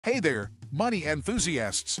Hey there, money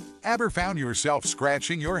enthusiasts! Ever found yourself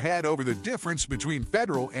scratching your head over the difference between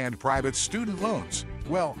federal and private student loans?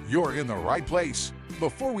 Well, you're in the right place.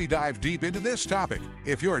 Before we dive deep into this topic,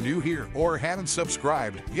 if you're new here or haven't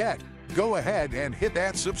subscribed yet, go ahead and hit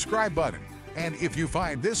that subscribe button. And if you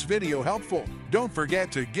find this video helpful, don't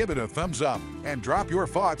forget to give it a thumbs up and drop your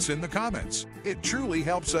thoughts in the comments. It truly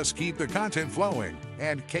helps us keep the content flowing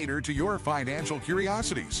and cater to your financial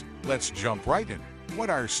curiosities. Let's jump right in. What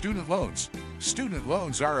are student loans? Student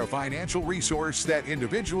loans are a financial resource that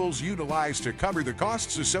individuals utilize to cover the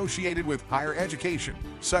costs associated with higher education,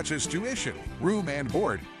 such as tuition, room and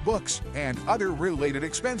board, books, and other related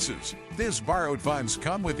expenses. These borrowed funds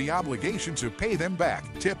come with the obligation to pay them back,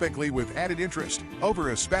 typically with added interest,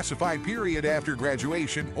 over a specified period after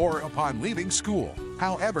graduation or upon leaving school.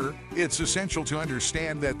 However, it's essential to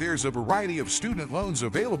understand that there's a variety of student loans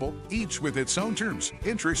available, each with its own terms,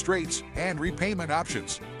 interest rates, and repayment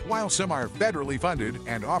options. While some are federally funded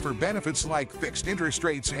and offer benefits like fixed interest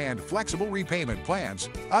rates and flexible repayment plans,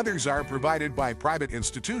 others are provided by private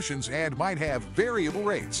institutions and might have variable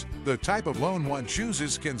rates. The type of loan one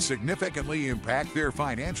chooses can significantly impact their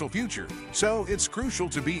financial future, so it's crucial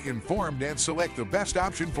to be informed and select the best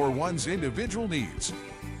option for one's individual needs.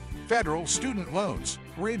 Federal student loans.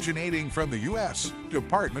 Originating from the U.S.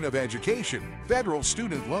 Department of Education, federal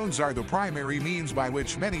student loans are the primary means by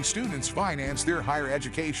which many students finance their higher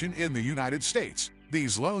education in the United States.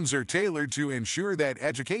 These loans are tailored to ensure that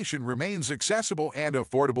education remains accessible and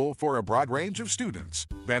affordable for a broad range of students.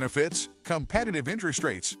 Benefits: competitive interest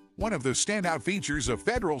rates. One of the standout features of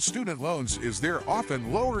federal student loans is their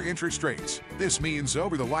often lower interest rates. This means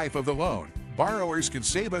over the life of the loan, borrowers can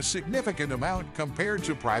save a significant amount compared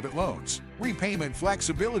to private loans. Repayment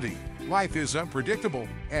flexibility. Life is unpredictable,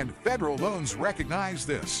 and federal loans recognize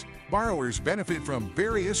this. Borrowers benefit from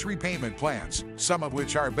various repayment plans, some of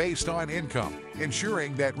which are based on income,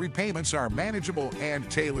 ensuring that repayments are manageable and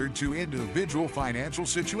tailored to individual financial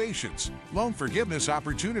situations. Loan forgiveness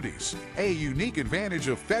opportunities. A unique advantage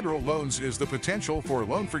of federal loans is the potential for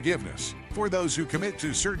loan forgiveness. For those who commit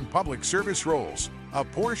to certain public service roles, a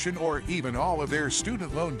portion or even all of their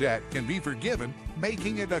student loan debt can be forgiven,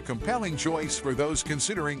 making it a compelling choice for those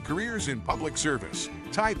considering careers in public service.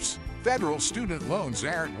 Types. Federal student loans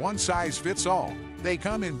aren't one-size-fits-all. They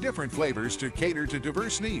come in different flavors to cater to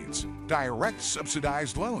diverse needs. Direct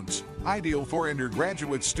subsidized loans. Ideal for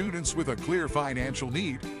undergraduate students with a clear financial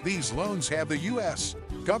need, these loans have the U.S.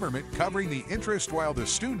 government covering the interest while the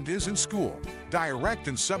student is in school. Direct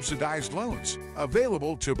and subsidized loans.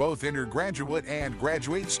 Available to both undergraduate and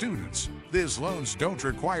graduate students. These loans don't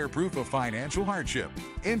require proof of financial hardship.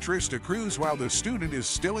 Interest accrues while the student is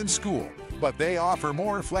still in school, but they offer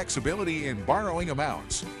more flexibility in borrowing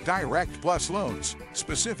amounts. Direct plus loans,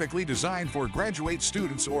 specifically designed for graduate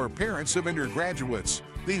students or parents of undergraduates.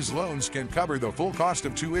 These loans can cover the full cost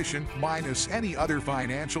of tuition minus any other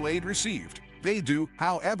financial aid received. They do,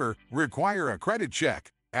 however, require a credit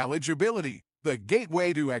check. Eligibility. The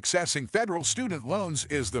gateway to accessing federal student loans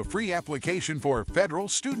is the free application for Federal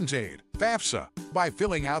Student Aid, FAFSA. By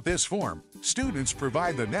filling out this form, students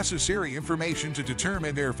provide the necessary information to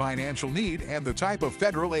determine their financial need and the type of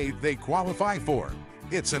federal aid they qualify for.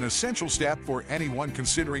 It's an essential step for anyone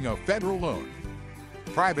considering a federal loan.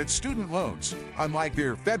 Private student loans. Unlike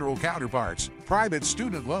their federal counterparts, private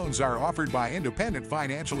student loans are offered by independent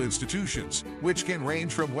financial institutions, which can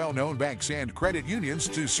range from well-known banks and credit unions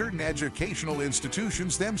to certain educational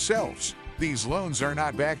institutions themselves. These loans are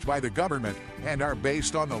not backed by the government and are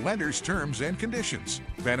based on the lender's terms and conditions.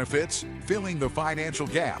 Benefits: filling the financial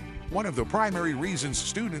gap. One of the primary reasons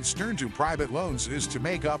students turn to private loans is to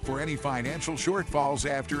make up for any financial shortfalls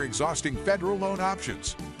after exhausting federal loan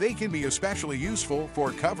options. They can be especially useful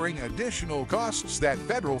for covering additional costs that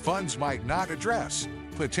federal funds might not address.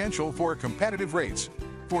 Potential for competitive rates.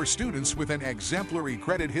 For students with an exemplary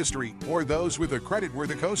credit history or those with a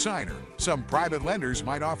creditworthy cosigner, some private lenders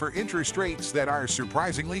might offer interest rates that are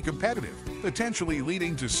surprisingly competitive, potentially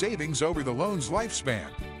leading to savings over the loan's lifespan.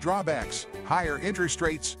 Drawbacks: higher interest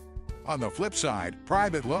rates. On the flip side,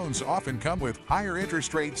 private loans often come with higher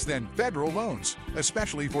interest rates than federal loans,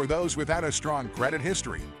 especially for those without a strong credit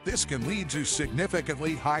history. This can lead to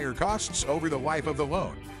significantly higher costs over the life of the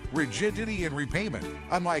loan. Rigidity in repayment.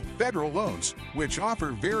 Unlike federal loans, which offer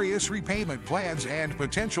various repayment plans and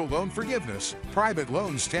potential loan forgiveness, private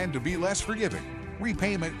loans tend to be less forgiving.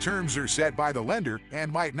 Repayment terms are set by the lender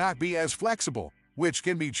and might not be as flexible, which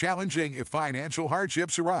can be challenging if financial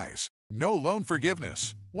hardships arise. No loan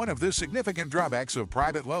forgiveness. One of the significant drawbacks of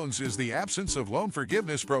private loans is the absence of loan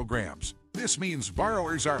forgiveness programs. This means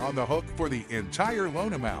borrowers are on the hook for the entire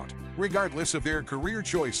loan amount, regardless of their career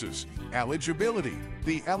choices. Eligibility.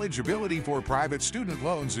 The eligibility for private student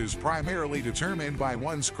loans is primarily determined by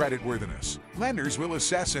one's creditworthiness. Lenders will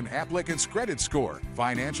assess an applicant's credit score,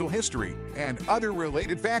 financial history, and other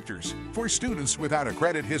related factors. For students without a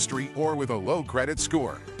credit history or with a low credit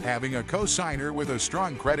score, having a co-signer with a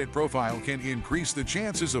strong credit profile can increase the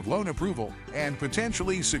chances of loan approval and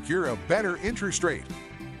potentially secure a better interest rate.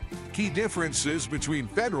 Key differences between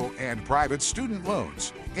federal and private student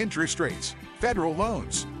loans. Interest rates. Federal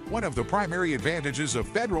loans. One of the primary advantages of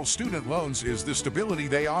federal student loans is the stability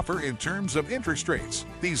they offer in terms of interest rates.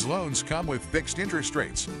 These loans come with fixed interest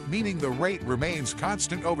rates, meaning the rate remains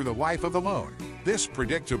constant over the life of the loan. This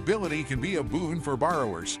predictability can be a boon for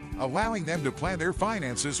borrowers, allowing them to plan their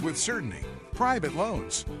finances with certainty. Private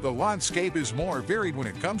loans. The landscape is more varied when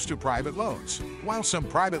it comes to private loans. While some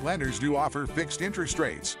private lenders do offer fixed interest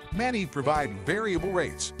rates, many provide variable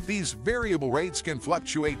rates. These variable rates can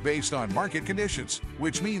fluctuate based on market conditions,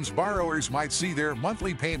 which means borrowers might see their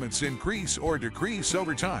monthly payments increase or decrease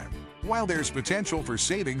over time. While there's potential for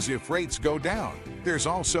savings if rates go down, there's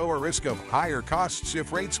also a risk of higher costs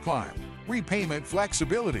if rates climb. Repayment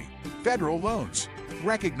flexibility. Federal loans.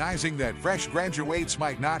 Recognizing that fresh graduates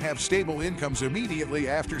might not have stable incomes immediately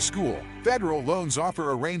after school, federal loans offer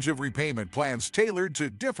a range of repayment plans tailored to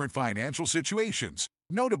different financial situations.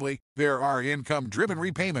 Notably, there are income-driven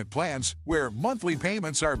repayment plans where monthly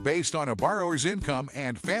payments are based on a borrower's income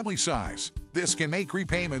and family size. This can make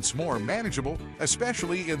repayments more manageable,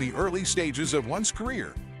 especially in the early stages of one's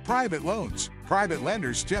career. Private loans. Private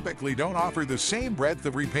lenders typically don't offer the same breadth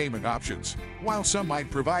of repayment options. While some might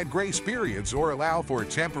provide grace periods or allow for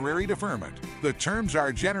temporary deferment, the terms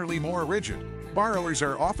are generally more rigid. Borrowers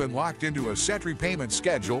are often locked into a set repayment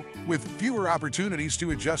schedule with fewer opportunities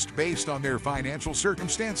to adjust based on their financial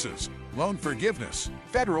circumstances. Loan forgiveness.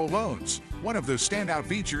 Federal loans. One of the standout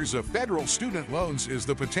features of federal student loans is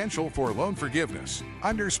the potential for loan forgiveness.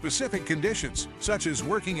 Under specific conditions, such as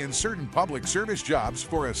working in certain public service jobs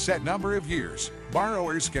for a set number of years,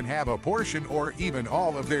 borrowers can have a portion or even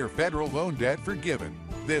all of their federal loan debt forgiven.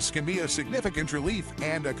 This can be a significant relief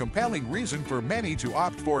and a compelling reason for many to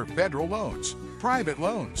opt for federal loans. Private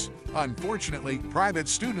loans. Unfortunately, private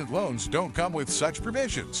student loans don't come with such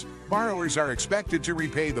provisions. Borrowers are expected to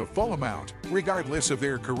repay the full amount, regardless of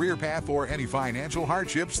their career path or any financial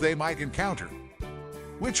hardships they might encounter.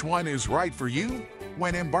 Which one is right for you?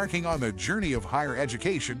 When embarking on the journey of higher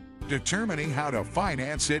education, determining how to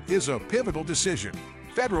finance it is a pivotal decision.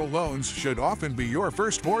 Federal loans should often be your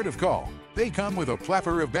first port of call. They come with a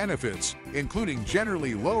plethora of benefits, including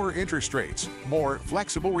generally lower interest rates, more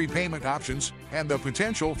flexible repayment options, and the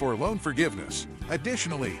potential for loan forgiveness.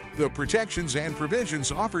 Additionally, the protections and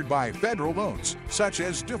provisions offered by federal loans, such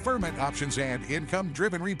as deferment options and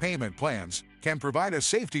income-driven repayment plans, can provide a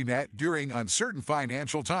safety net during uncertain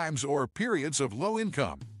financial times or periods of low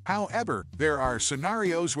income. However, there are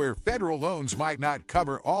scenarios where federal loans might not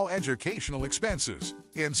cover all educational expenses.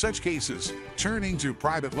 In such cases, turning to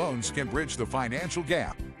private loans can bridge the financial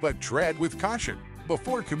gap, but tread with caution.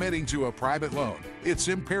 Before committing to a private loan, it's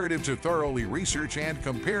imperative to thoroughly research and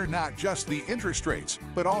compare not just the interest rates,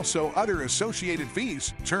 but also other associated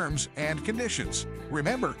fees, terms, and conditions.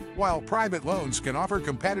 Remember, while private loans can offer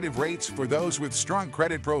competitive rates for those with strong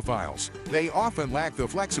credit profiles, they often lack the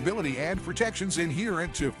flexibility and protections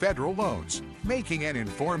inherent to federal loans. Making an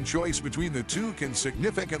informed choice between the two can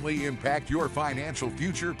significantly impact your financial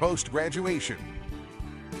future post-graduation.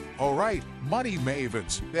 Alright, money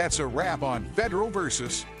mavens, that's a wrap on federal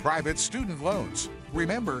versus private student loans.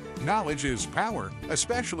 Remember, knowledge is power,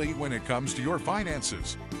 especially when it comes to your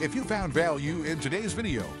finances. If you found value in today's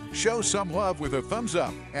video, show some love with a thumbs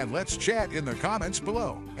up and let's chat in the comments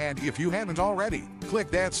below. And if you haven't already,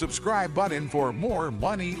 click that subscribe button for more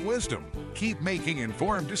money wisdom. Keep making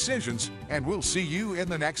informed decisions and we'll see you in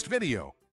the next video.